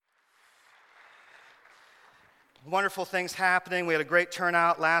Wonderful things happening. We had a great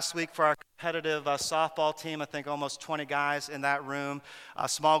turnout last week for our competitive softball team. I think almost 20 guys in that room.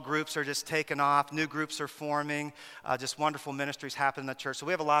 Small groups are just taking off. New groups are forming. Just wonderful ministries happen in the church. So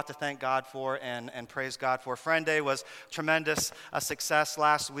we have a lot to thank God for and praise God for. Friend Day was tremendous success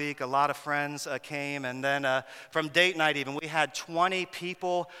last week. A lot of friends came. And then from date night even, we had 20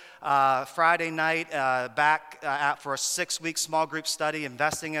 people Friday night back out for a 6-week small group study,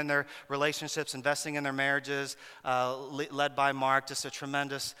 investing in their relationships, investing in their marriages, led by Mark. Just a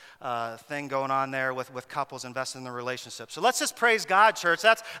tremendous thing going on there with couples investing in their relationships. So let's just praise God, church.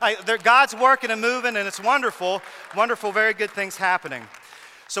 God's working and moving, and it's wonderful, wonderful, very good things happening.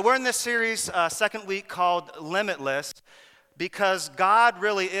 So we're in this series, second week, called Limitless, because God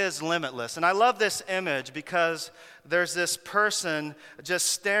really is limitless. And I love this image because there's this person just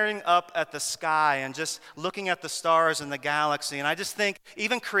staring up at the sky and just looking at the stars and the galaxy. And I just think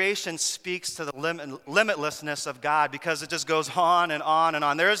even creation speaks to the limitlessness of God, because it just goes on and on and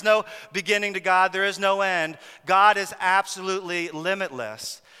on. There is no beginning to God. There is no end. God is absolutely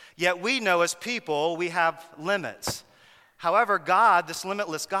limitless. Yet we know as people we have limits. However, God, this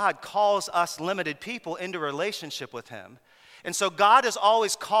limitless God, calls us limited people into a relationship with Him. And so God is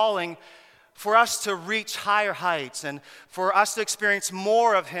always calling for us to reach higher heights and for us to experience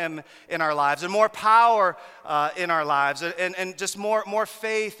more of Him in our lives and more power in our lives and just more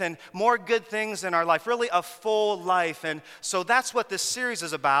faith and more good things in our life, really a full life. And so that's what this series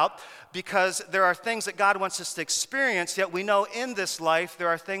is about, because there are things that God wants us to experience, yet we know in this life there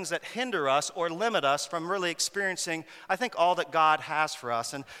are things that hinder us or limit us from really experiencing, I think, all that God has for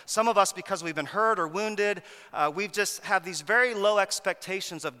us. And some of us, because we've been hurt or wounded, we just have these very low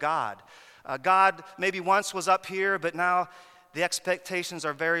expectations of God. God maybe once was up here, but now the expectations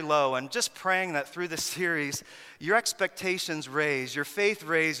are very low. And just praying that through this series, your expectations raise, your faith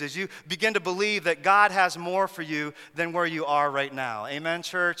raises, you begin to believe that God has more for you than where you are right now. Amen,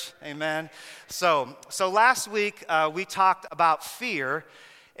 church? Amen. So last week we talked about fear,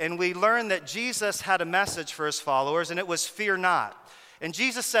 and we learned that Jesus had a message for His followers, and it was fear not. And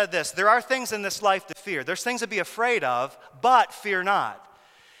Jesus said this: there are things in this life to fear. There's things to be afraid of, but fear not.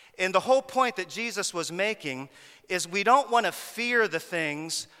 And the whole point that Jesus was making is we don't want to fear the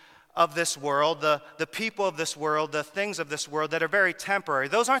things of this world, the people of this world, the things of this world that are very temporary.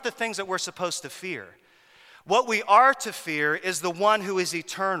 Those aren't the things that we're supposed to fear. What we are to fear is the one who is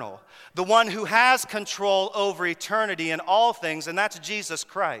eternal, the one who has control over eternity and all things, and that's Jesus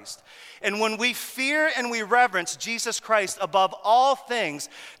Christ. And when we fear and we reverence Jesus Christ above all things,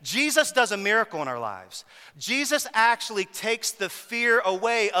 Jesus does a miracle in our lives. Jesus actually takes the fear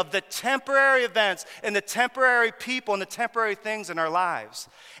away of the temporary events and the temporary people and the temporary things in our lives.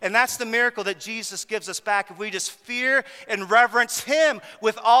 And that's the miracle that Jesus gives us back if we just fear and reverence Him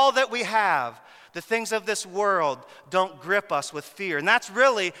with all that we have. The things of this world don't grip us with fear. And that's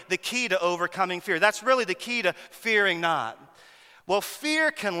really the key to overcoming fear. That's really the key to fearing not. Well,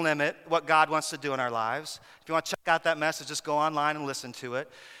 fear can limit what God wants to do in our lives. If you want to check out that message, just go online and listen to it.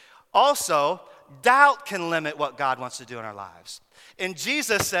 Also, doubt can limit what God wants to do in our lives. And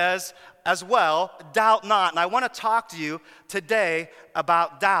Jesus says as well, doubt not. And I want to talk to you today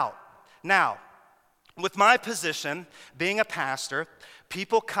about doubt. Now, with my position, being a pastor,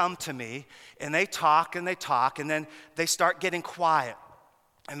 people come to me and they talk, and then they start getting quiet.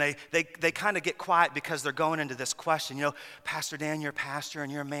 And they kind of get quiet because they're going into this question. You know, Pastor Dan, you're a pastor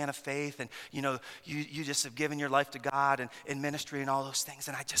and you're a man of faith, and you know, you just have given your life to God and in ministry and all those things.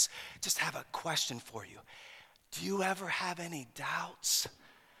 And I just have a question for you. Do you ever have any doubts?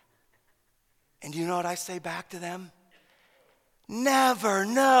 And do you know what I say back to them? Never,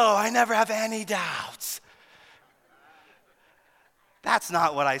 no, I never have any doubts. That's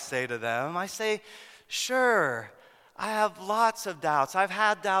not what I say to them. I say, sure, I have lots of doubts. I've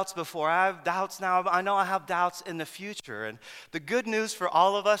had doubts before. I have doubts now. I know I have doubts in the future. And the good news for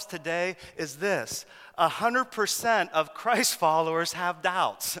all of us today is this: 100% of Christ followers have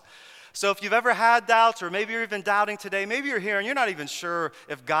doubts. So if you've ever had doubts, or maybe you're even doubting today, maybe you're here and you're not even sure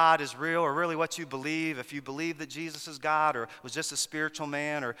if God is real or really what you believe, if you believe that Jesus is God or was just a spiritual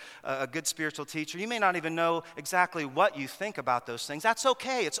man or a good spiritual teacher, you may not even know exactly what you think about those things. That's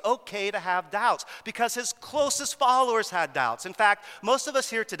okay. It's okay to have doubts, because His closest followers had doubts. In fact, most of us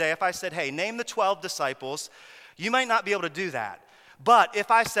here today, if I said, hey, name the 12 disciples, you might not be able to do that. But if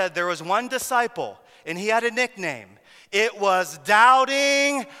I said there was one disciple and he had a nickname, it was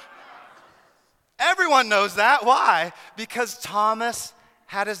Doubting. Everyone knows that. Why? Because Thomas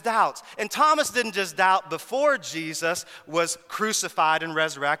had his doubts. And Thomas didn't just doubt before Jesus was crucified and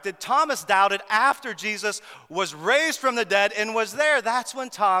resurrected. Thomas doubted after Jesus was raised from the dead and was there. That's when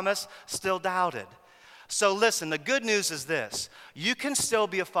Thomas still doubted. So listen, the good news is this. You can still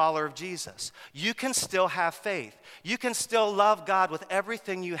be a follower of Jesus. You can still have faith. You can still love God with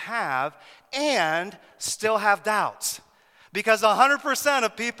everything you have and still have doubts. Because 100%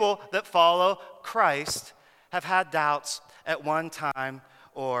 of people that follow Christ have had doubts at one time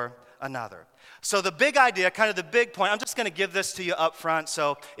or another. So the big idea, kind of the big point, I'm just going to give this to you up front.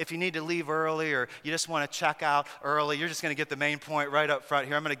 So if you need to leave early or you just want to check out early, you're just going to get the main point right up front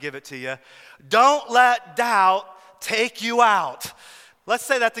here. I'm going to give it to you. Don't let doubt take you out. Let's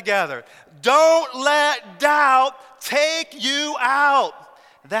say that together. Don't let doubt take you out.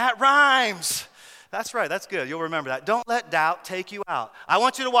 That rhymes. That's right. That's good. You'll remember that. Don't let doubt take you out. I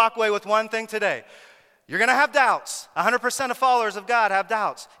want you to walk away with one thing today. You're going to have doubts. 100% of followers of God have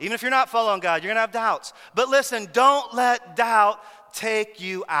doubts. Even if you're not following God, you're going to have doubts. But listen, don't let doubt take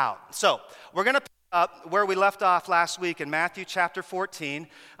you out. So we're going to pick up where we left off last week in Matthew chapter 14.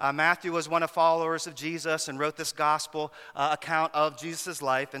 Matthew was one of followers of Jesus and wrote this gospel account of Jesus'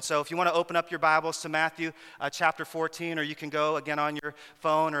 life. And so if you want to open up your Bibles to Matthew chapter 14, or you can go again on your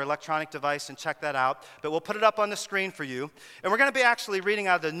phone or electronic device and check that out. But we'll put it up on the screen for you. And we're going to be actually reading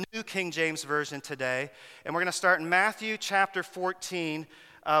out of the New King James Version today. And we're going to start in Matthew chapter 14,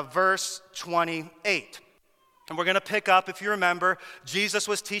 verse 28. And we're going to pick up, if you remember, Jesus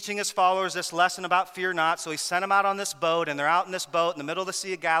was teaching his followers this lesson about fear not. So he sent them out on this boat, and they're out in this boat in the middle of the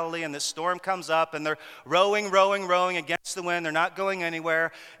Sea of Galilee, and this storm comes up, and they're rowing against the wind. They're not going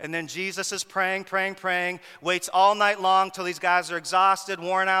anywhere. And then Jesus is praying, waits all night long till these guys are exhausted,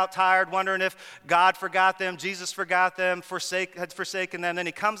 worn out, tired, wondering if God forgot them, Jesus forgot them, had forsaken them. Then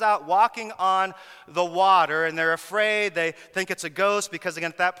he comes out walking on the water, and they're afraid. They think it's a ghost because,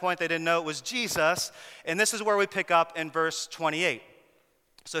 again, at that point, they didn't know it was Jesus. And this is where we pick up in verse 28.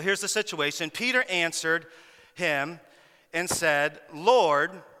 So here's the situation. Peter answered him and said,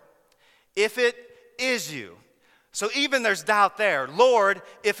 Lord, if it is you. So even there's doubt there. Lord,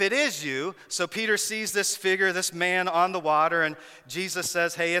 if it is you. So Peter sees this figure, this man on the water, and Jesus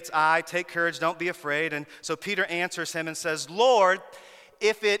says, hey, it's I. Take courage, don't be afraid. And so Peter answers him and says, Lord,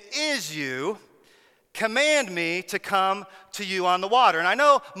 if it is you, command me to come to you on the water. And I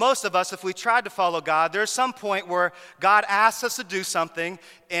know most of us, if we tried to follow God, there's some point where God asks us to do something,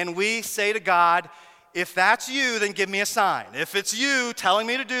 and we say to God, if that's you, then give me a sign. If it's you telling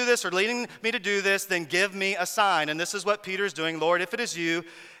me to do this or leading me to do this, then give me a sign. And this is what Peter's doing. Lord, if it is you,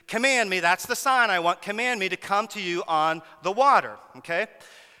 command me. That's the sign I want. Command me to come to you on the water. Okay?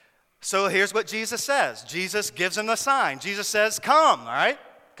 So here's what Jesus says. Jesus gives him the sign. Jesus says, come, all right?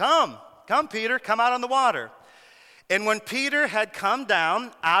 Come, Peter, come out on the water. And when Peter had come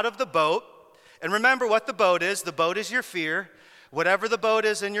down out of the boat, and remember what the boat is your fear. Whatever the boat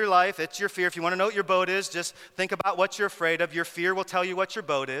is in your life, it's your fear. If you want to know what your boat is, just think about what you're afraid of. Your fear will tell you what your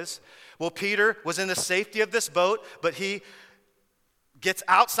boat is. Well, Peter was in the safety of this boat, but he gets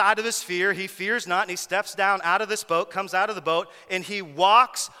outside of his fear. He fears not, and he steps down out of this boat, comes out of the boat, and he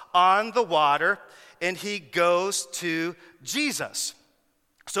walks on the water, and he goes to Jesus.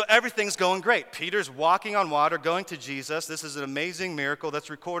 So everything's going great. Peter's walking on water, going to Jesus. This is an amazing miracle that's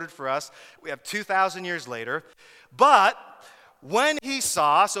recorded for us. We have 2,000 years later. But when he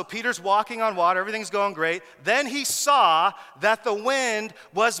saw, so Peter's walking on water, everything's going great. Then he saw that the wind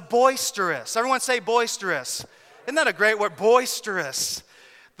was boisterous. Everyone say boisterous. Isn't that a great word? Boisterous.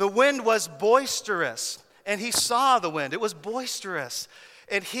 The wind was boisterous. And he saw the wind. It was boisterous.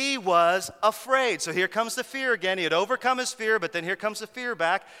 And he was afraid. So here comes the fear again. He had overcome his fear, but then here comes the fear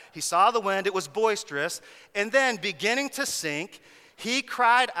back. He saw the wind. It was boisterous. And then, beginning to sink, he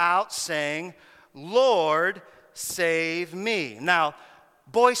cried out, saying, Lord, save me. Now,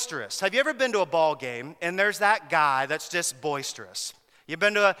 boisterous. Have you ever been to a ball game, and there's that guy that's just boisterous? You've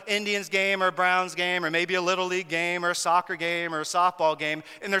been to an Indians game or a Browns game or maybe a Little League game or a soccer game or a softball game,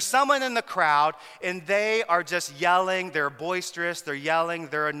 and there's someone in the crowd, and they are just yelling. They're boisterous. They're yelling.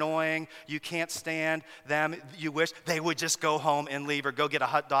 They're annoying. You can't stand them. You wish they would just go home and leave or go get a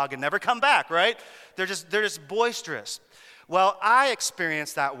hot dog and never come back, right? They're just boisterous. Well, I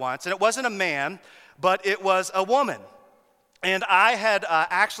experienced that once, and it wasn't a man, but it was a woman. And I had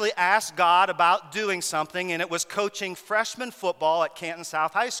actually asked God about doing something, and it was coaching freshman football at Canton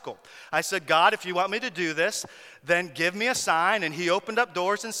South High School. I said, God, if you want me to do this, then give me a sign. And he opened up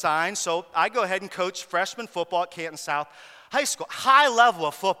doors and signs, so I go ahead and coach freshman football at Canton South High School. High level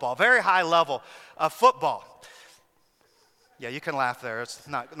of football, very high level of football. Yeah, you can laugh there. It's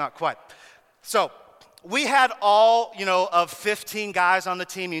not quite. So we had all, of 15 guys on the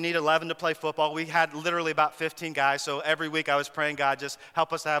team. You need 11 to play football. We had literally about 15 guys. So every week I was praying, God, just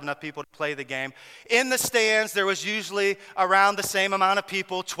help us to have enough people to play the game. In the stands, there was usually around the same amount of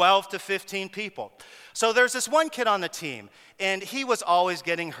people, 12 to 15 people. So there's this one kid on the team, and he was always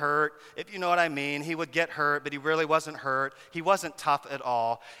getting hurt, if you know what I mean. He would get hurt, but he really wasn't hurt. He wasn't tough at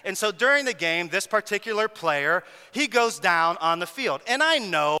all. And so during the game, this particular player, he goes down on the field. And I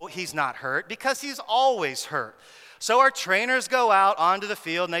know he's not hurt because he's always hurt. So our trainers go out onto the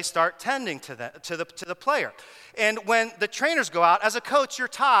field, and they start tending to the player. And when the trainers go out, as a coach, you're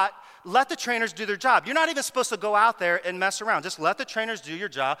taught, let the trainers do their job. You're not even supposed to go out there and mess around. Just let the trainers do their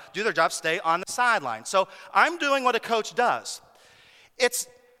job, stay on the sideline. So I'm doing what a coach does. It's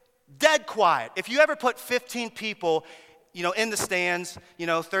dead quiet. If you ever put 15 people, in the stands,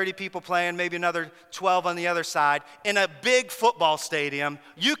 30 people playing, maybe another 12 on the other side, in a big football stadium,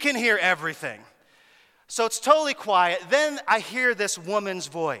 you can hear everything. So it's totally quiet. Then I hear this woman's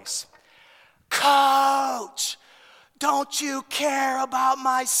voice. Coach, don't you care about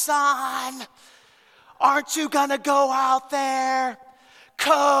my son? Aren't you gonna go out there?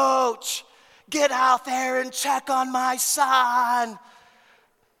 Coach, get out there and check on my son.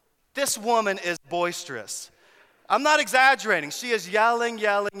 This woman is boisterous. I'm not exaggerating. She is yelling,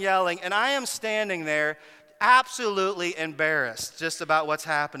 and I am standing there absolutely embarrassed just about what's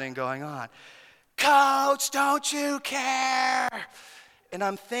happening going on. Coach, don't you care? And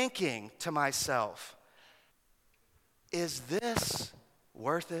I'm thinking to myself, is this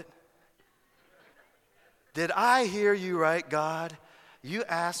worth it? Did I hear you right, God? You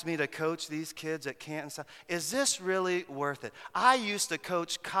asked me to coach these kids at Canton South. Is this really worth it? I used to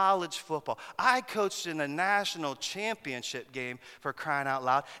coach college football. I coached in a national championship game, for crying out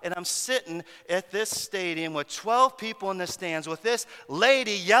loud. And I'm sitting at this stadium with 12 people in the stands with this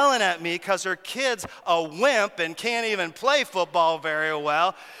lady yelling at me because her kid's a wimp and can't even play football very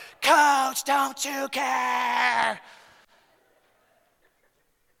well. Coach, don't you care?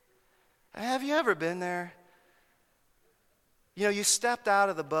 Have you ever been there? You stepped out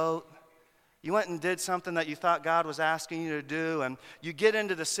of the boat. You went and did something that you thought God was asking you to do, and you get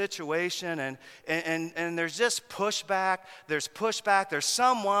into the situation, and there's just pushback. There's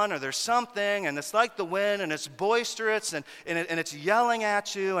someone or there's something, and it's like the wind, and it's boisterous, and it's yelling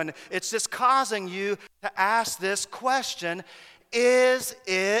at you, and it's just causing you to ask this question, is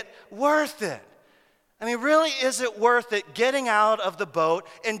it worth it? I mean, really, is it worth it getting out of the boat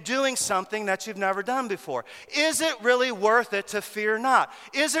and doing something that you've never done before? Is it really worth it to fear not?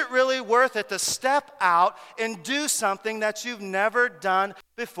 Is it really worth it to step out and do something that you've never done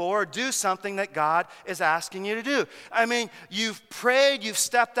before, or do something that God is asking you to do? I mean, you've prayed, you've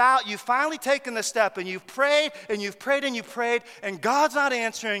stepped out, you've finally taken the step, and you've prayed, and you've prayed, and you've prayed, and God's not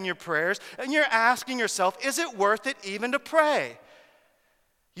answering your prayers, and you're asking yourself, is it worth it even to pray?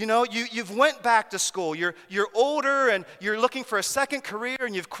 You've went back to school. You're older and you're looking for a second career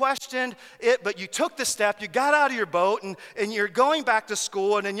and you've questioned it, but you took the step. You got out of your boat and you're going back to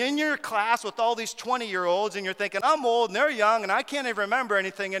school, and then you're in your class with all these 20-year-olds, and you're thinking, I'm old and they're young and I can't even remember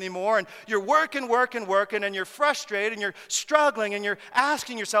anything anymore. And you're working, and you're frustrated and you're struggling, and you're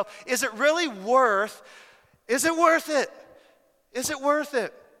asking yourself, is it worth it? Is it worth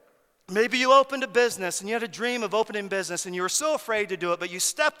it? Maybe you opened a business and you had a dream of opening business and you were so afraid to do it, but you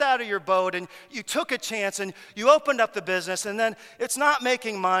stepped out of your boat and you took a chance and you opened up the business, and then it's not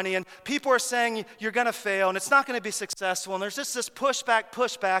making money and people are saying you're going to fail and it's not going to be successful, and there's just this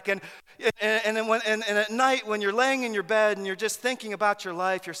pushback, and at night when you're laying in your bed and you're just thinking about your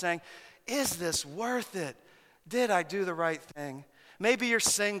life, you're saying, is this worth it? Did I do the right thing? Maybe you're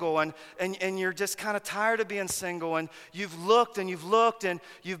single and you're just kind of tired of being single, and you've looked and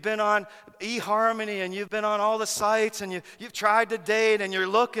you've been on eHarmony and you've been on all the sites and you've tried to date and you're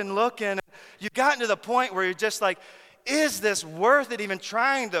looking. You've gotten to the point where you're just like, is this worth it, even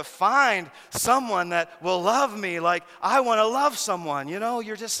trying to find someone that will love me like I want to love someone?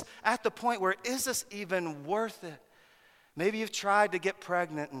 You're just at the point where, is this even worth it? Maybe you've tried to get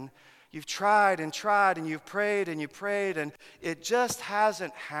pregnant, and you've tried and you've prayed and it just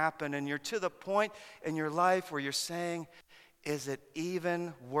hasn't happened, and you're to the point in your life where you're saying, is it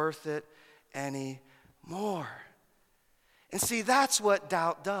even worth it anymore? And see, that's what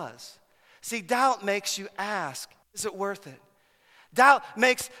doubt does. See, doubt makes you ask, is it worth it? Doubt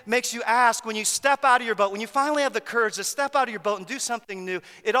makes you ask, when you step out of your boat, when you finally have the courage to step out of your boat and do something new,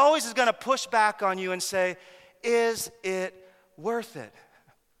 it always is going to push back on you and say, is it worth it?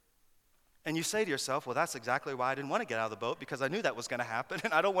 And you say to yourself, well, that's exactly why I didn't want to get out of the boat, because I knew that was going to happen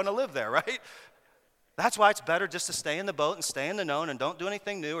and I don't want to live there, right? That's why it's better just to stay in the boat and stay in the known and don't do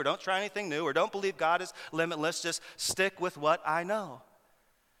anything new, or don't try anything new, or don't believe God is limitless. Just stick with what I know.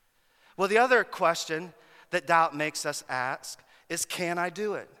 Well, the other question that doubt makes us ask is, can I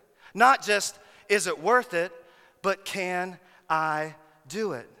do it? Not just, is it worth it, but can I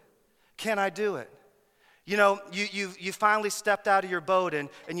do it? Can I do it? You finally stepped out of your boat and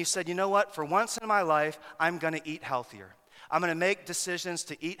you said, you know what, for once in my life, I'm going to eat healthier. I'm going to make decisions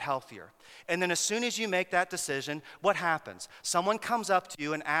to eat healthier. And then as soon as you make that decision, what happens? Someone comes up to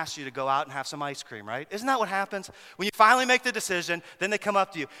you and asks you to go out and have some ice cream, right? Isn't that what happens? When you finally make the decision, then they come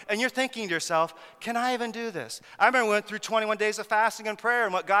up to you. And you're thinking to yourself, can I even do this? I remember we went through 21 days of fasting and prayer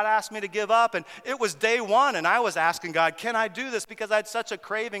and what God asked me to give up. And it was day one, and I was asking God, can I do this? Because I had such a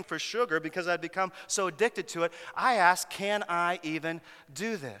craving for sugar because I'd become so addicted to it. I asked, can I even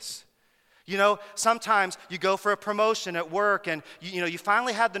do this? Sometimes you go for a promotion at work and, you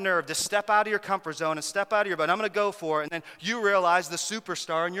finally had the nerve to step out of your comfort zone and step out of your boat. I'm going to go for it. And then you realize the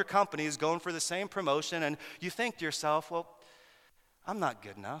superstar in your company is going for the same promotion. And you think to yourself, well, I'm not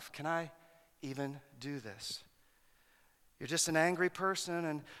good enough. Can I even do this? You're just an angry person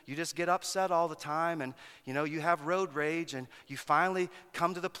and you just get upset all the time and, you have road rage and you finally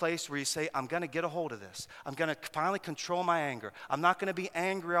come to the place where you say, I'm going to get a hold of this. I'm going to finally control my anger. I'm not going to be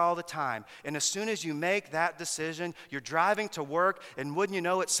angry all the time. And as soon as you make that decision, you're driving to work and wouldn't you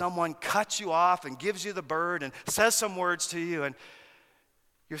know it, someone cuts you off and gives you the bird and says some words to you and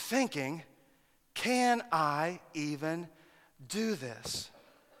you're thinking, can I even do this?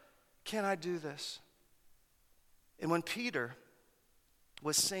 Can I do this? And when Peter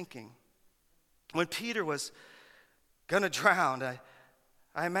was sinking, when Peter was going to drown,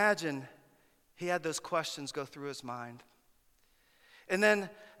 I imagine he had those questions go through his mind. And then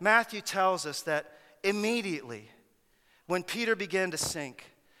Matthew tells us that immediately, when Peter began to sink,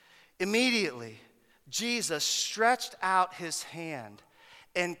 immediately Jesus stretched out his hand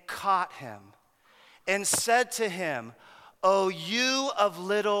and caught him and said to him, "O you of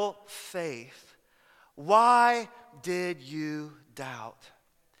little faith, why did you doubt?"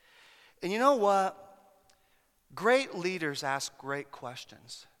 And you know what? Great leaders ask great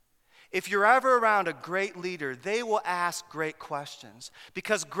questions. If you're ever around a great leader, they will ask great questions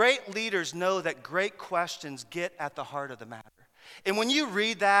because great leaders know that great questions get at the heart of the matter. And when you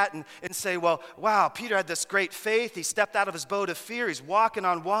read that and say, well, wow, Peter had this great faith. He stepped out of his boat of fear. He's walking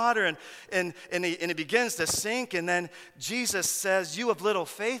on water and he begins to sink. And then Jesus says, you of little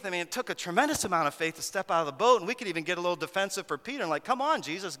faith. I mean, it took a tremendous amount of faith to step out of the boat. And we could even get a little defensive for Peter and like, come on,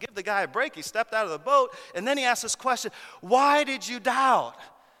 Jesus, give the guy a break. He stepped out of the boat. And then he asks this question, why did you doubt?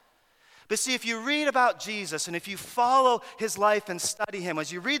 But see, if you read about Jesus and if you follow his life and study him,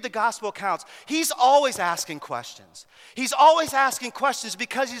 as you read the gospel accounts, he's always asking questions. He's always asking questions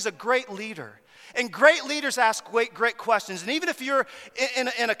because he's a great leader. And great leaders ask great questions. And even if you're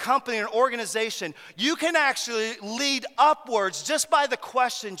in a company or an organization, you can actually lead upwards just by the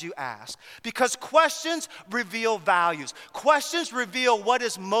questions you ask. Because questions reveal values. Questions reveal what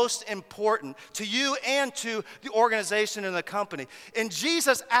is most important to you and to the organization and the company. And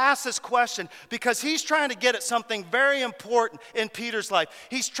Jesus asked this question because he's trying to get at something very important in Peter's life.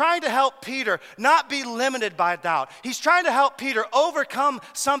 He's trying to help Peter not be limited by doubt. He's trying to help Peter overcome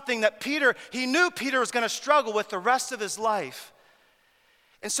something that he knew Peter was going to struggle with the rest of his life.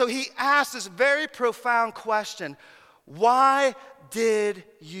 And so he asked this very profound question, why did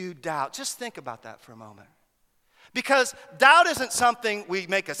you doubt? Just think about that for a moment. Because doubt isn't something we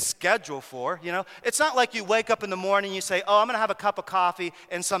make a schedule for, It's not like you wake up in the morning and you say, I'm going to have a cup of coffee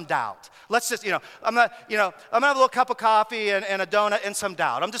and some doubt. Let's just, I'm going to have a little cup of coffee and a donut and some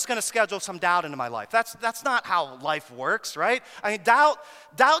doubt. I'm just going to schedule some doubt into my life. That's not how life works, right? I mean, doubt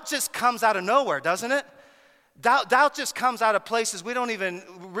just comes out of nowhere, doesn't it? Doubt just comes out of places we don't even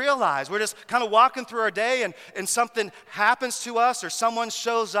realize. We're just kind of walking through our day and something happens to us or someone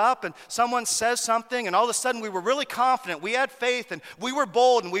shows up and someone says something and all of a sudden we were really confident. We had faith and we were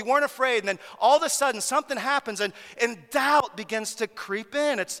bold and we weren't afraid. And then all of a sudden something happens and doubt begins to creep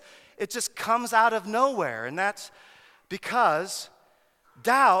in. It just comes out of nowhere. And that's because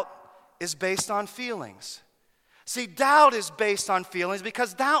doubt is based on feelings. See, doubt is based on feelings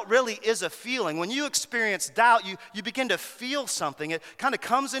because doubt really is a feeling. When you experience doubt, you begin to feel something. It kind of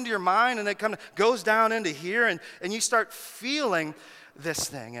comes into your mind and it kind of goes down into here and you start feeling this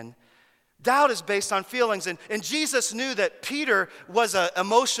thing. And doubt is based on feelings. And Jesus knew that Peter was an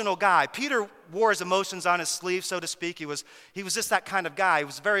emotional guy. Peter wore his emotions on his sleeve, so to speak. He was just that kind of guy. He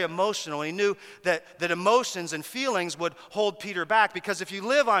was very emotional. And he knew that emotions and feelings would hold Peter back because if you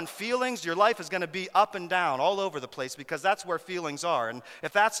live on feelings, your life is going to be up and down all over the place because that's where feelings are. And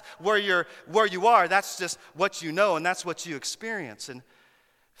if that's where you are, that's just what you know and that's what you experience. And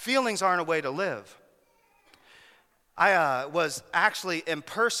feelings aren't a way to live. I was actually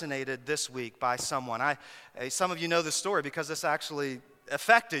impersonated this week by someone. Some of you know this story because this actually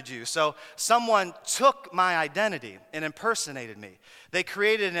affected you. So someone took my identity and impersonated me. They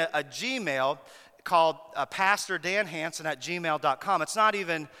created a Gmail called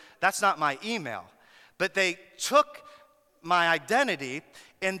pastordanhansen@gmail.com. That's not my email. But they took my identity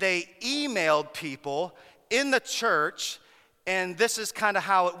and they emailed people in the church, and this is kind of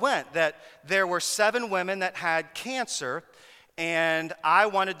how it went, that there were 7 women that had cancer, and I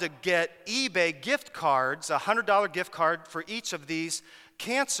wanted to get eBay gift cards, a $100 gift card for each of these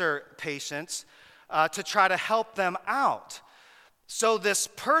cancer patients to try to help them out. So this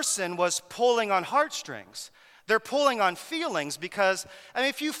person was pulling on heartstrings. They're pulling on feelings because,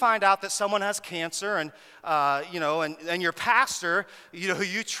 if you find out that someone has cancer and, and your pastor, who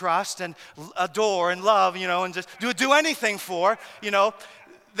you trust and adore and love, and just do anything for,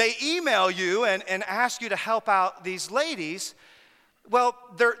 they email you and ask you to help out these ladies. Well,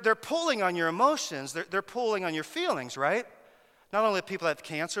 they're pulling on your emotions. They're pulling on your feelings, right? Not only the people that have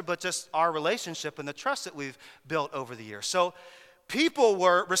cancer, but just our relationship and the trust that we've built over the years. So people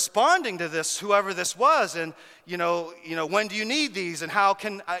were responding to this, whoever this was, and, when do you need these, and how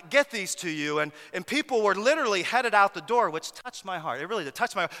can I get these to you? And people were literally headed out the door, which touched my heart. It really did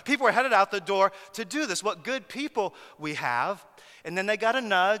touch my heart. People were headed out the door to do this. What good people we have. And then they got a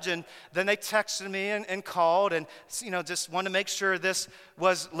nudge, and then they texted me and called and, just wanted to make sure this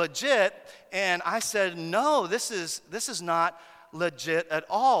was legit. And I said, no, this is not legit at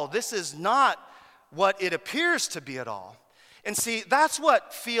all. This is not what it appears to be at all. And see, that's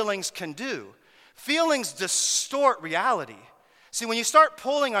what feelings can do. Feelings distort reality. See, when you start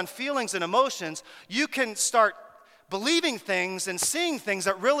pulling on feelings and emotions, you can start believing things and seeing things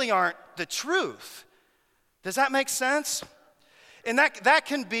that really aren't the truth. Does that make sense? And that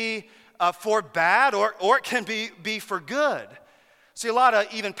can be for bad or it can be for good. See, a lot of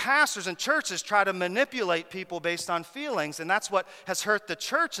even pastors and churches try to manipulate people based on feelings, and that's what has hurt the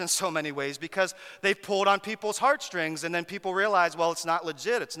church in so many ways because they've pulled on people's heartstrings, and then people realize, well, it's not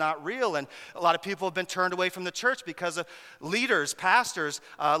legit, it's not real, and a lot of people have been turned away from the church because of leaders, pastors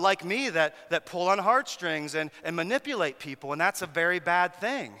like me that pull on heartstrings and manipulate people, and that's a very bad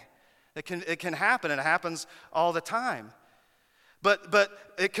thing. It can happen, and it happens all the time. But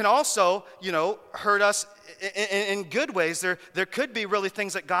it can also, hurt us in good ways. There could be really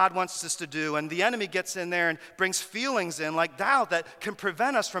things that God wants us to do, and the enemy gets in there and brings feelings in like doubt that can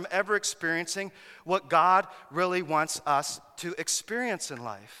prevent us from ever experiencing what God really wants us to experience in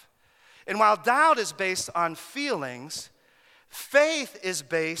life. And while doubt is based on feelings, faith is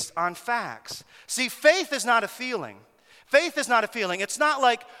based on facts. See, faith is not a feeling. Faith is not a feeling. It's not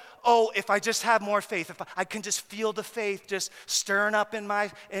like, oh, if I just have more faith, if I can just feel the faith just stirring up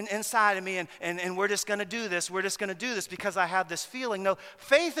inside of me, and we're just going to do this. We're just going to do this because I have this feeling. No,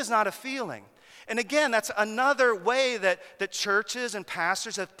 faith is not a feeling. And again, that's another way that churches and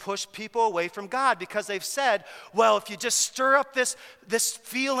pastors have pushed people away from God because they've said, well, if you just stir up this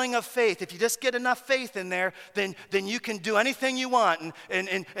feeling of faith, if you just get enough faith in there, then you can do anything you want,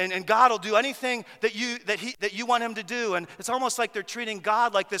 and God will do anything that you want him to do. And it's almost like they're treating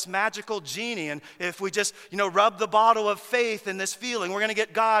God like this magical genie. And if we just, rub the bottle of faith in this feeling, we're going to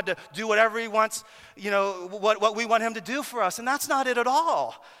get God to do whatever he wants, what we want him to do for us. And that's not it at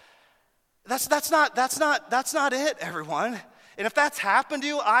all. That's not it, everyone. And if that's happened to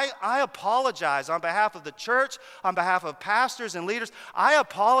you, I apologize on behalf of the church, on behalf of pastors and leaders. I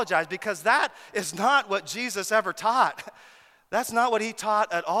apologize because that is not what Jesus ever taught. That's not what he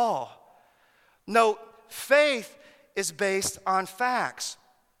taught at all. No, faith is based on facts.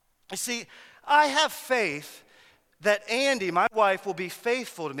 You see, I have faith that Andy, my wife, will be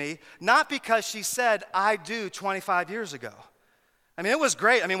faithful to me, not because she said I do 25 years ago. It was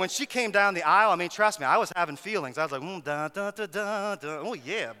great. When she came down the aisle, trust me, I was having feelings. I was like, da, da, da, da, da. Oh,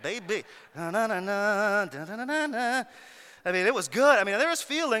 yeah, baby. Da, da, da, da, da, da, da, da. It was good. There was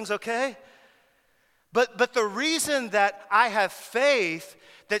feelings, okay? But the reason that I have faith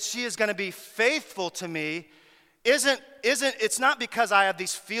that she is going to be faithful to me it's not because I have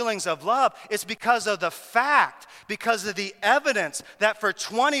these feelings of love. It's because of the fact, because of the evidence that for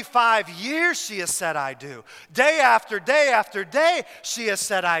 25 years she has said I do. Day after day after day, she has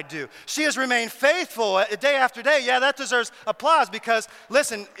said I do. She has remained faithful day after day. Yeah, that deserves applause because,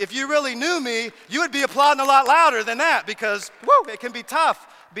 listen, if you really knew me, you would be applauding a lot louder than that because, it can be tough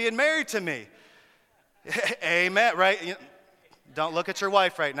being married to me. Amen, right? Don't look at your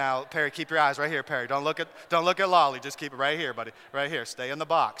wife right now, Perry. Keep your eyes right here, Perry. Don't look at Lolly. Just keep it right here, buddy. Right here. Stay in the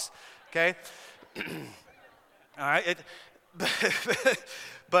box. Okay? All right.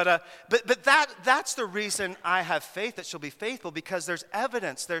 But that's the reason I have faith that she'll be faithful because there's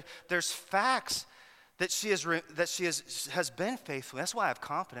evidence. There's facts that she has been faithful. That's why I have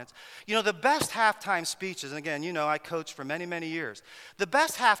confidence. You know, the best halftime speeches, and again, you know, I coached for many, many years. The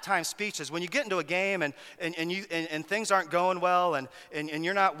best halftime speeches, when you get into a game and things aren't going well and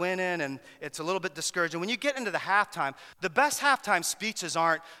you're not winning and it's a little bit discouraging, when you get into the halftime, the best halftime speeches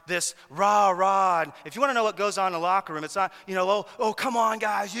aren't this rah. And if you want to know what goes on in the locker room, it's not, you know, oh, come on,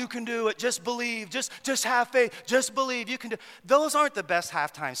 guys, you can do it. Just believe. Just have faith. Just believe. You can do it. Those aren't the best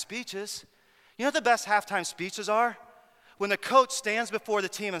halftime speeches. You know what the best halftime speeches are? When the coach stands before the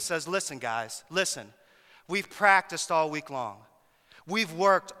team and says, listen, guys, listen. We've practiced all week long. We've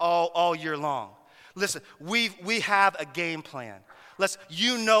worked all year long. Listen, we have a game plan.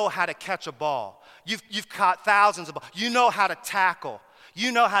 You know how to catch a ball. You've caught thousands of balls. You know how to tackle.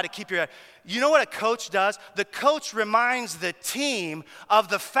 You know how to keep your head. You know what a coach does? The coach reminds the team of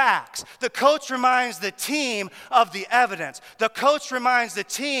the facts. The coach reminds the team of the evidence. The coach reminds the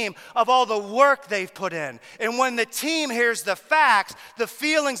team of all the work they've put in. And when the team hears the facts, the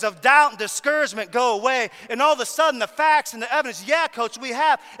feelings of doubt and discouragement go away. And all of a sudden, the facts and the evidence, yeah, coach, we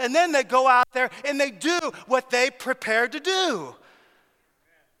have. And then they go out there and they do what they prepared to do.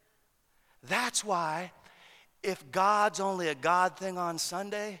 That's why if God's only a God thing on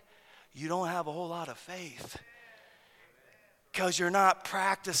Sunday, you don't have a whole lot of faith because you're not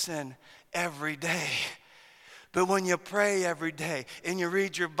practicing every day. But when you pray every day and you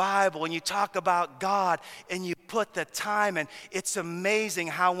read your Bible and you talk about God and you put the time in, it's amazing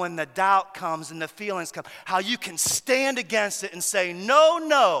how when the doubt comes and the feelings come, how you can stand against it and say,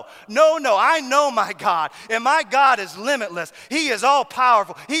 no, I know my God, and my God is limitless. He is all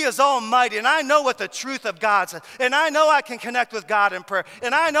powerful. He is almighty, and I know what the truth of God says, and I know I can connect with God in prayer,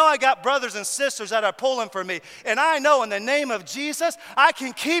 and I know I got brothers and sisters that are pulling for me, and I know in the name of Jesus, I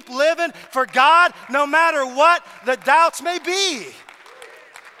can keep living for God no matter what the doubts may be.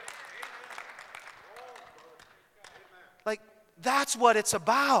 That's what it's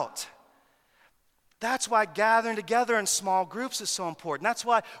about. That's why gathering together in small groups is so important. That's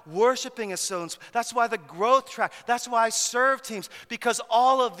why worshiping is so important. That's why the growth track, that's why I serve teams, because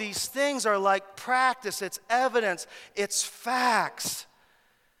all of these things are like practice, it's evidence, it's facts.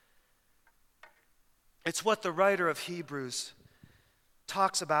 It's what the writer of Hebrews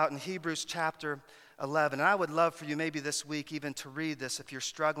talks about in Hebrews chapter 11. And I would love for you maybe this week even to read this if you're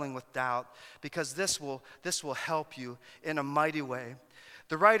struggling with doubt, because this will help you in a mighty way.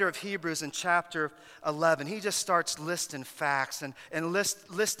 The writer of Hebrews in chapter 11, he just starts listing facts and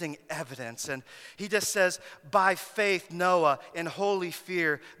listing evidence. And he just says, by faith Noah, in holy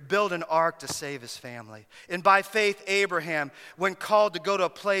fear, built an ark to save his family. And by faith Abraham, when called to go to a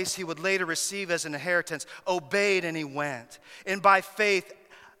place he would later receive as an inheritance, obeyed and he went. And by faith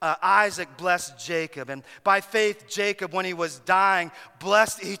Isaac blessed Jacob, and by faith Jacob, when he was dying,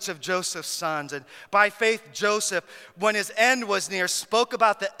 blessed each of Joseph's sons. And by faith Joseph, when his end was near, spoke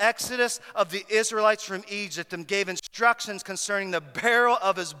about the exodus of the Israelites from Egypt and gave instructions concerning the burial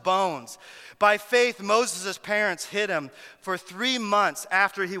of his bones. By faith Moses' parents hid him for 3 months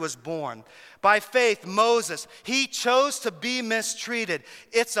after he was born. By faith, Moses, he chose to be mistreated.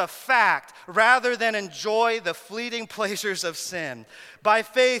 It's a fact, rather than enjoy the fleeting pleasures of sin. By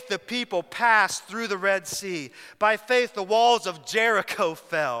faith, the people passed through the Red Sea. By faith, the walls of Jericho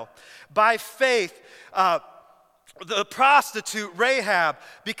fell. By faith, the prostitute Rahab,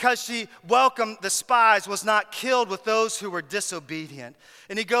 because she welcomed the spies, was not killed with those who were disobedient.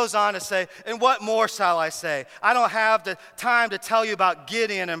 And he goes on to say, and what more shall I say? I don't have the time to tell you about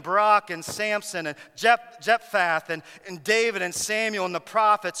Gideon and Barak and Samson and Jephthah and David and Samuel and the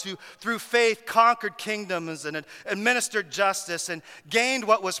prophets who through faith conquered kingdoms and administered justice and gained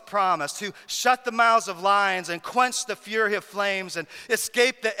what was promised, who shut the mouths of lions and quenched the fury of flames and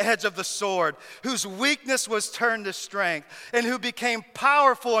escaped the edge of the sword, whose weakness was turned to strength, and who became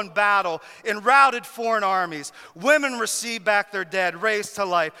powerful in battle and routed foreign armies. Women received back their dead, raised to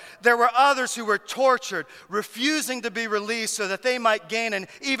life. There were others who were tortured, refusing to be released so that they might gain an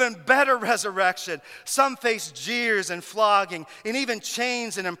even better resurrection. Some faced jeers and flogging and even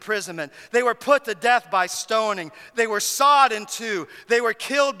chains and imprisonment. They were put to death by stoning. They were sawed in two. They were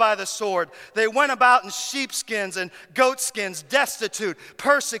killed by the sword. They went about in sheepskins and goatskins, destitute,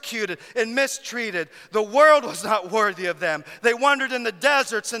 persecuted, and mistreated. The world was not worthy of them. They wandered in the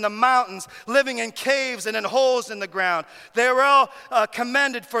deserts and the mountains, living in caves and in holes in the ground. They were all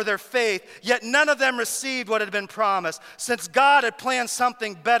commended for their faith, yet none of them received what had been promised, since God had planned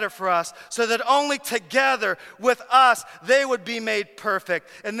something better for us, so that only together with us they would be made perfect.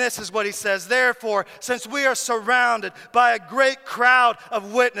 And this is what he says, therefore, since we are surrounded by a great crowd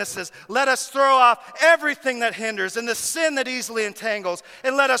of witnesses, let us throw off everything that hinders and the sin that easily entangles,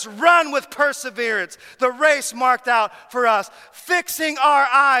 and let us run with perseverance the race marked out for us, fixing our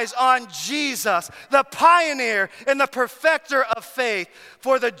eyes on Jesus, the pioneer and the perfecter of faith,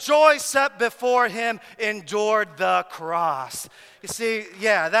 for the joy set before him endured the cross. You see,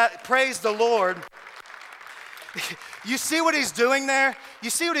 praise the Lord. You see what he's doing there? You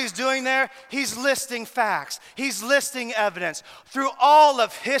see what he's doing there? He's listing facts. He's listing evidence. Through all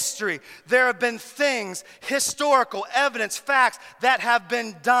of history, there have been things, historical evidence, facts that have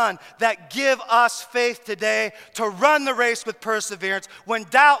been done that give us faith today to run the race with perseverance. When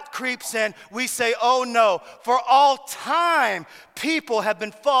doubt creeps in, we say, oh no. For all time, people have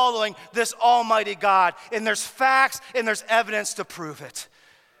been following this almighty God, and there's facts and there's evidence to prove it.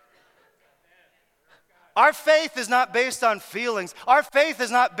 Our faith is not based on feelings. Our faith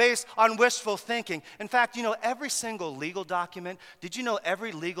is not based on wishful thinking. In fact, every single legal document, did you know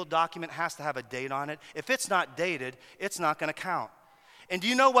every legal document has to have a date on it? If it's not dated, it's not going to count. And do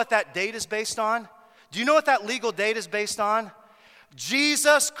you know what that date is based on? Do you know what that legal date is based on?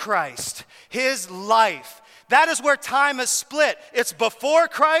 Jesus Christ, his life. That is where time is split. It's before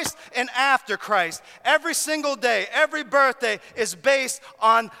Christ and after Christ. Every single day, every birthday is based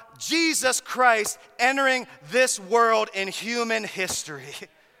on Jesus Christ entering this world in human history.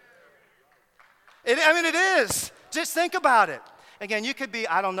 It is. Just think about it. Again, you could be,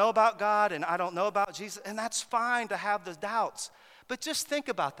 I don't know about God and I don't know about Jesus, and that's fine to have the doubts. But just think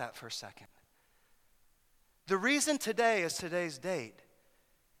about that for a second. The reason today is today's date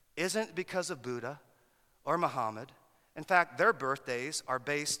isn't because of Buddha or Muhammad. In fact, their birthdays are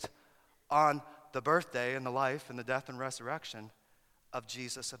based on the birthday and the life and the death and resurrection of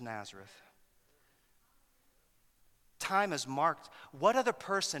Jesus of Nazareth. Time is marked. What other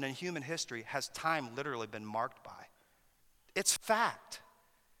person in human history has time literally been marked by? It's fact.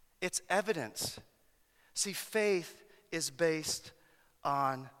 It's evidence. See, faith is based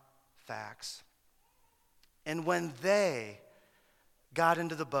on facts. And when they got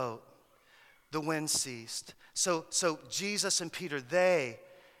into the boat, the wind ceased. So Jesus and Peter, they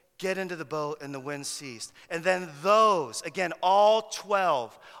get into the boat and the wind ceased. And then those, again, all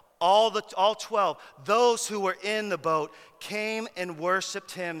 12, those who were in the boat came and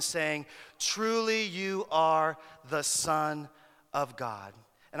worshiped him, saying, truly you are the Son of God.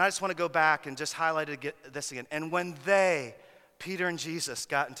 And I just want to go back and just highlight this again. And when they, Peter and Jesus,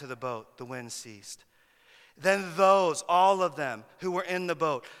 got into the boat, the wind ceased. Then those, all of them who were in the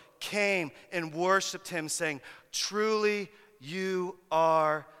boat, came and worshiped him, saying, truly you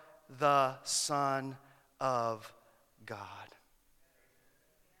are the Son of God.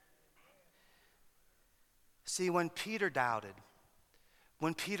 See, when Peter doubted,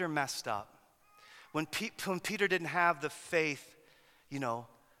 when Peter messed up, when Peter didn't have the faith,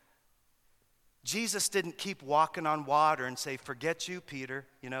 Jesus didn't keep walking on water and say, forget you, Peter,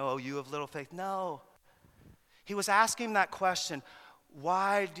 oh, you have little faith. No. He was asking that question,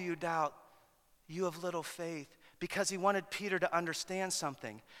 why do you doubt? You have little faith. Because he wanted Peter to understand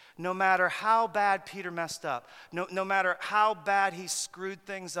something. No matter how bad Peter messed up, no matter how bad he screwed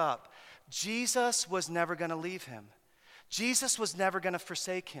things up, Jesus was never going to leave him. Jesus was never going to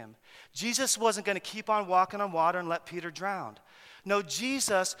forsake him. Jesus wasn't going to keep on walking on water and let Peter drown. No,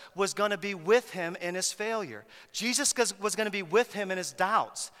 Jesus was going to be with him in his failure. Jesus was going to be with him in his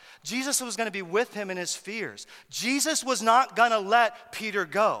doubts. Jesus was going to be with him in his fears. Jesus was not going to let Peter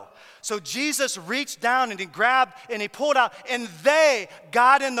go. So Jesus reached down and he grabbed and he pulled out, and they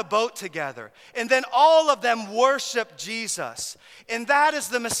got in the boat together. And then all of them worshiped Jesus. And that is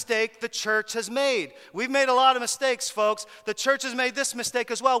the mistake the church has made. We've made a lot of mistakes, folks. The church has made this mistake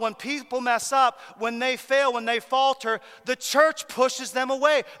as well. When people mess up, when they fail, when they falter, the church pushes them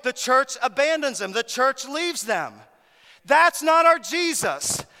away. The church abandons them. The church leaves them. That's not our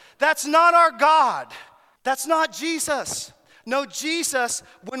Jesus. That's not our God. That's not Jesus. No, Jesus,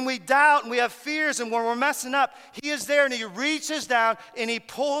 when we doubt and we have fears and when we're messing up, he is there and he reaches down and he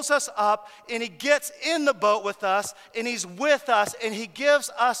pulls us up and he gets in the boat with us and he's with us and he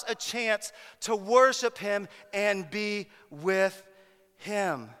gives us a chance to worship him and be with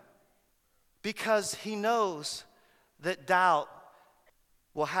him. Because he knows that doubt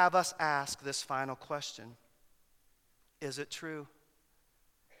will have us ask this final question. Is it true?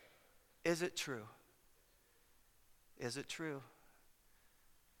 Is it true? Is it true?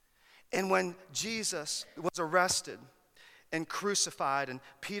 And when Jesus was arrested and crucified and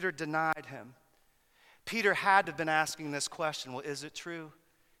Peter denied him, Peter had to have been asking this question, well, is it true?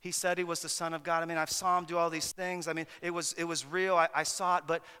 He said he was the Son of God. I mean, I saw him do all these things. I mean, it was real. I saw it,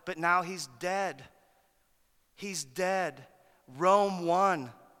 but now he's dead. He's dead. Rome won.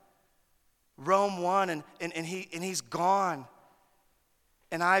 Rome won, and he's gone.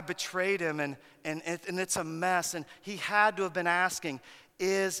 And I betrayed him, and it's a mess. And he had to have been asking,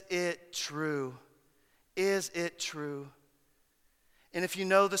 is it true? Is it true? And if you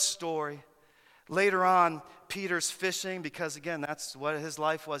know the story, later on, Peter's fishing because, again, that's what his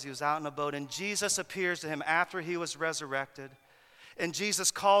life was. He was out in a boat, and Jesus appears to him after he was resurrected. And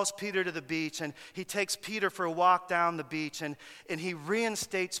Jesus calls Peter to the beach, and he takes Peter for a walk down the beach, and he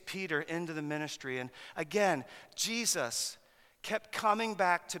reinstates Peter into the ministry. And again, Jesus kept coming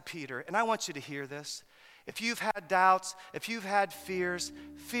back to Peter. And I want you to hear this. If you've had doubts, if you've had fears,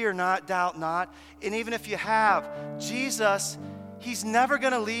 fear not, doubt not. And even if you have, Jesus, he's never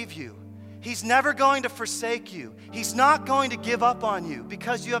going to leave you. He's never going to forsake you. He's not going to give up on you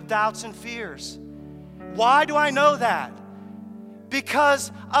because you have doubts and fears. Why do I know that?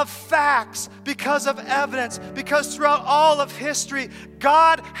 Because of facts, because of evidence, because throughout all of history,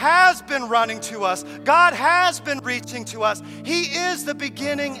 God has been running to us. God has been reaching to us. He is the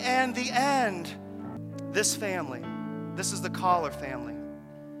beginning and the end. This family, this is the Collar family.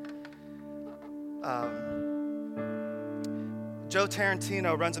 Joe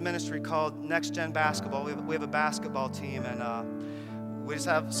Tarantino runs a ministry called Next Gen Basketball. We have a basketball team, and we just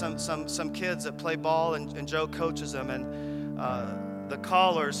have some kids that play ball, and Joe coaches them. And the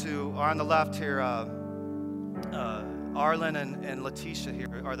Collars, who are on the left here, Arlen and Letitia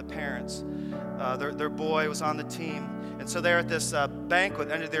here are the parents. Their boy was on the team. And so they're at this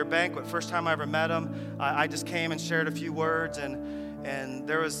banquet, end of their banquet. First time I ever met them, I just came and shared a few words, and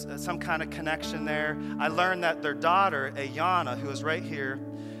there was some kind of connection there. I learned that their daughter, Ayana, who is right here,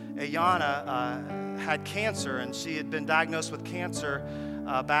 Ayana had cancer, and she had been diagnosed with cancer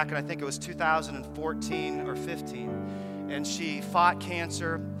back in, I think it was 2014 or 15. And she fought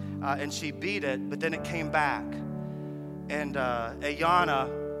cancer, and she beat it, but then it came back. And Ayana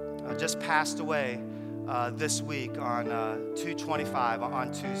just passed away this week on 2/25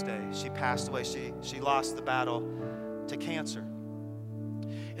 on Tuesday. She passed away. She lost the battle to cancer.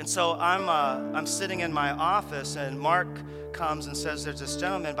 And so I'm sitting in my office, and Mark comes and says, there's this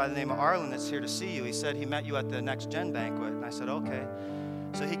gentleman by the name of Arlen that's here to see you. He said he met you at the Next Gen banquet. And I said, okay.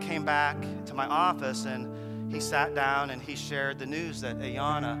 So he came back to my office, and he sat down, and he shared the news that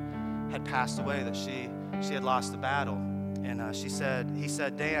Ayana had passed away, that she had lost the battle. And he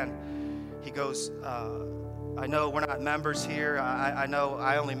said, Dan, he goes, I know we're not members here. I know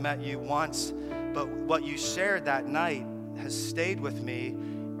I only met you once, but what you shared that night has stayed with me,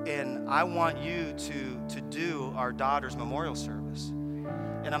 and I want you to do our daughter's memorial service.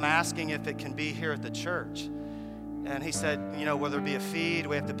 And I'm asking if it can be here at the church. And he said, will there be a fee? Do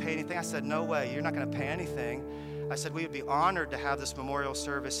we have to pay anything? I said, no way. You're not going to pay anything. I said, we would be honored to have this memorial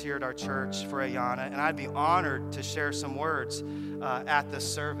service here at our church for Ayana, and I'd be honored to share some words at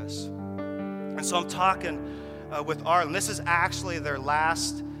this service. And so I'm talking with Arlen. This is actually their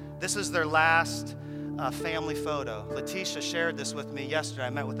last family photo. Letitia shared this with me yesterday. I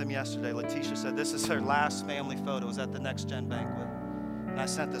met with them yesterday. Letitia said this is their last family photo. It was at the Next Gen banquet. And I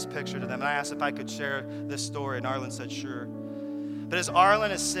sent this picture to them, and I asked if I could share this story, and Arlen said sure. But as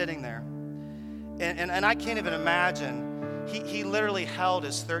Arlen is sitting there, and I can't even imagine, he literally held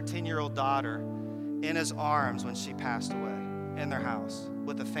his 13-year-old daughter in his arms when she passed away in their house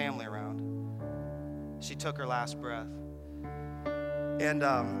with the family around. She took her last breath. And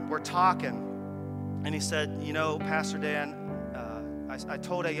we're talking, and he said, Pastor Dan, I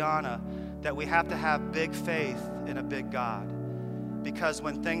told Ayana that we have to have big faith in a big God, because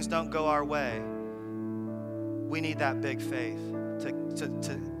when things don't go our way, we need that big faith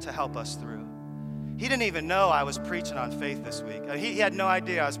to help us through. He didn't even know I was preaching on faith this week. He had no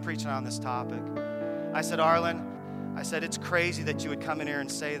idea I was preaching on this topic. I said, Arlen, it's crazy that you would come in here and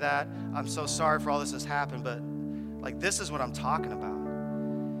say that. I'm so sorry for all this has happened, but this is what I'm talking about.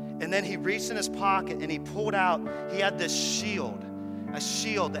 And then he reached in his pocket and he pulled out, he had this shield, a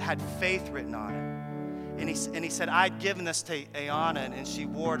shield that had faith written on it. And he said, I'd given this to Ayana, and she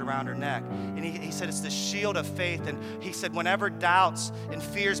wore it around her neck. And he said, it's the shield of faith. And he said, whenever doubts and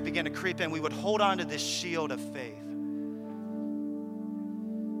fears began to creep in, we would hold on to this shield of faith.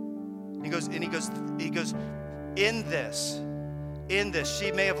 He goes, in in this.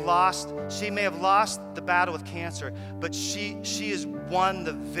 She may have lost the battle with cancer, but she has won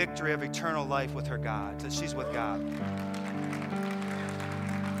the victory of eternal life with her God, that she's with God.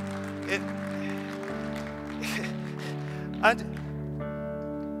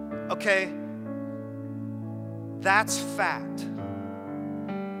 Okay, that's fact.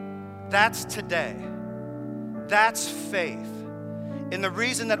 That's today. That's faith. And the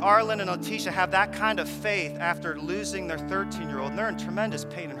reason that Arlen and Letitia have that kind of faith after losing their 13-year-old, and they're in tremendous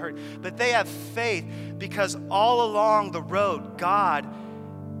pain and hurt, but they have faith because all along the road, God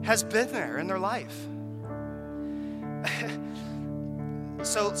has been there in their life.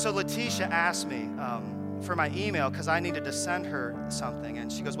 So Letitia asked me for my email because I needed to send her something,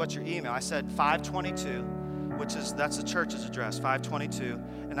 and she goes, "What's your email?" I said 522, that's the church's address, 522,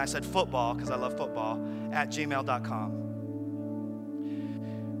 and I said football because I love football @gmail.com.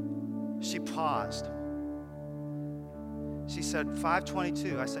 She paused. She said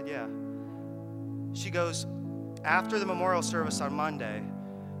 522. I said, yeah. She goes, after the memorial service on Monday,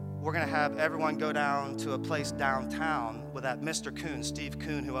 we're going to have everyone go down to a place downtown with that Mr. Kuhn, Steve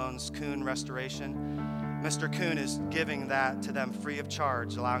Kuhn, who owns Kuhn Restoration. Mr. Kuhn is giving that to them free of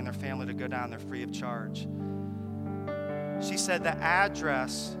charge, allowing their family to go down there free of charge. She said the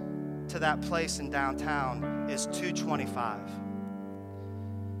address to that place in downtown is 225.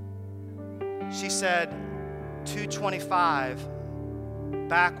 She said 225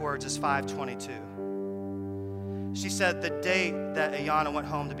 backwards is 522. She said the date that Ayana went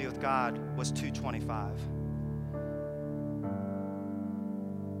home to be with God was 225.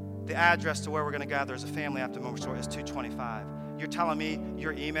 The address to where we're going to gather as a family after the memorial service is 225. You're telling me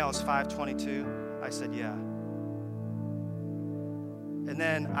your email is 522? I said, yeah. And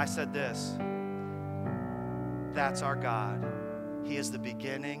then I said this, that's our God. He is the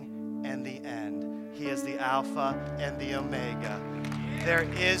beginning and the end. He is the Alpha and the Omega. There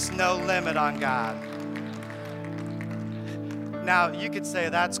is no limit on God. Now, you could say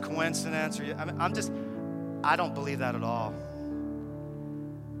that's coincidence, or I don't believe that at all.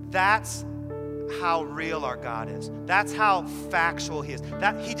 That's how real our God is. That's how factual He is.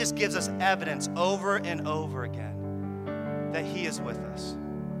 That He just gives us evidence over and over again that He is with us.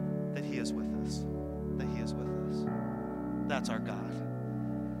 That He is with us. That He is with us. That's our God.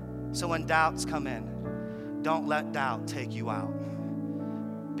 So when doubts come in, don't let doubt take you out.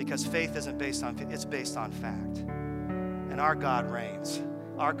 Because faith isn't based on faith, it's based on fact. And our God reigns.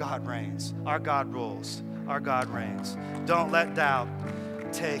 Our God reigns. Our God rules. Our God reigns. Don't let doubt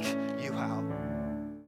take you out.